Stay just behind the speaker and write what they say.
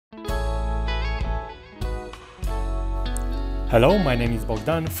Hello, my name is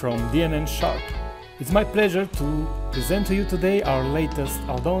Bogdan from DNN Sharp. It's my pleasure to present to you today our latest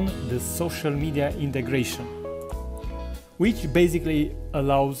add-on, the social media integration, which basically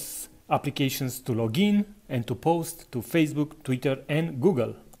allows applications to log in and to post to Facebook, Twitter and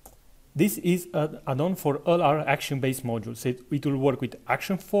Google. This is an add-on for all our action-based modules. It will work with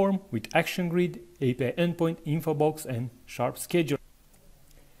Action Form, with Action Grid, API Endpoint, Infobox and Sharp Schedule.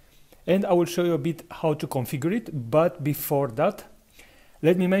 And I will show you a bit how to configure it, but before that,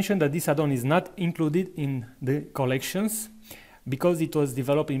 let me mention that this add-on is not included in the collections because it was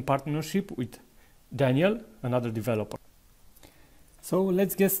developed in partnership with Daniel, another developer. So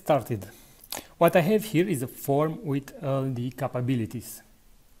let's get started. What I have here is a form with all the capabilities.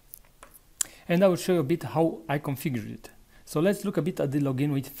 And I will show you a bit how I configured it. So let's look a bit at the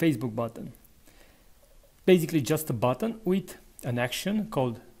login with Facebook button. Basically just a button with an action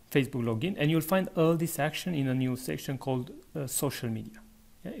called Facebook login, and you'll find all this action in a new section called social media.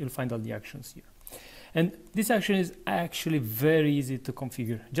 Yeah, you'll find all the actions here. And this action is actually very easy to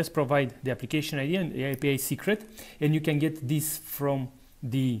configure. Just provide the application ID and the API secret, and you can get this from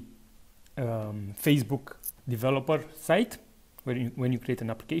the Facebook developer site when you create an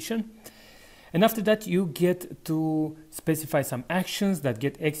application. And after that, you get to specify some actions that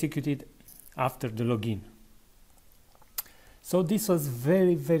get executed after the login. So this was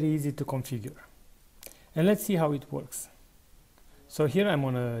very easy to configure. And let's see how it works. So here I'm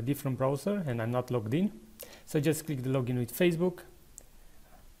on a different browser and I'm not logged in. So just click the login with Facebook.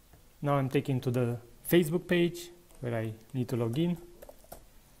 Now I'm taken to the Facebook page where I need to log in.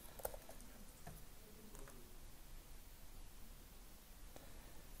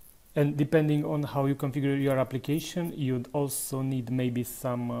 And depending on how you configure your application, you'd also need maybe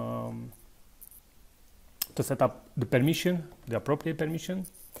some to set up the permission, the appropriate permission.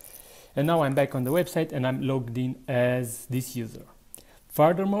 And now I'm back on the website and I'm logged in as this user.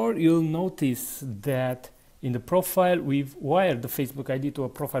 Furthermore, you'll notice that in the profile, we've wired the Facebook ID to a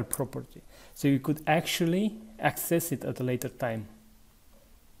profile property. So you could actually access it at a later time.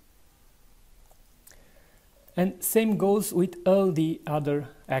 And same goes with all the other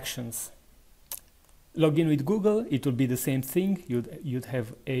actions. Login with Google, it will be the same thing. You'd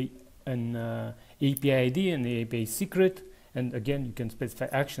have an API ID and the API secret, and again you can specify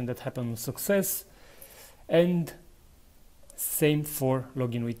action that happen on success, and same for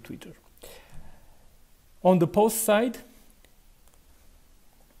login with Twitter. On the post side,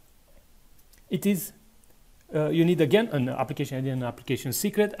 it is you need again an application ID and an application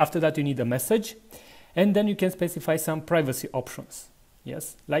secret. After that you need a message, and then you can specify some privacy options,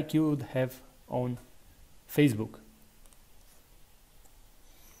 yes, like you would have on Facebook.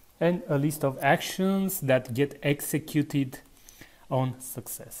 And a list of actions that get executed on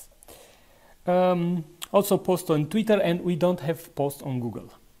success. Also post on Twitter, and we don't have post on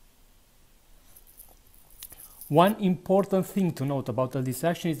Google. One important thing to note about all these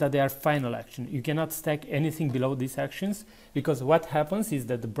actions is that they are final action. You cannot stack anything below these actions, because what happens is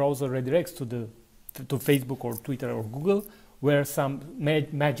that the browser redirects to Facebook or Twitter or Google, where some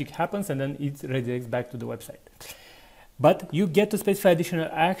magic happens, and then it redirects back to the website. But you get to specify additional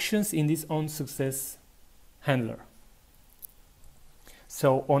actions in this onSuccess handler.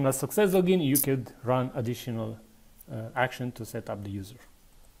 So on a success login, you could run additional action to set up the user.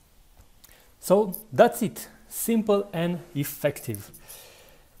 So that's it. Simple and effective.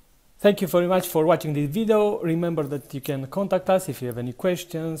 Thank you very much for watching this video. Remember that you can contact us if you have any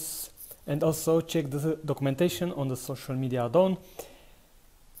questions, and also check the documentation on the social media add-on.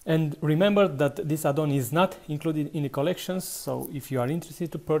 And remember that this add-on is not included in the collections, so if you are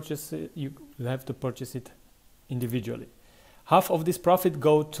interested to purchase it, you will have to purchase it individually. Half of this profit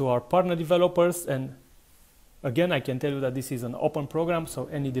go to our partner developers, and again I can tell you that this is an open program, so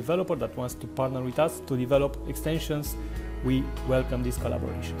any developer that wants to partner with us to develop extensions, we welcome this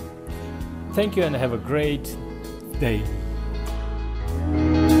collaboration. Thank you and have a great day.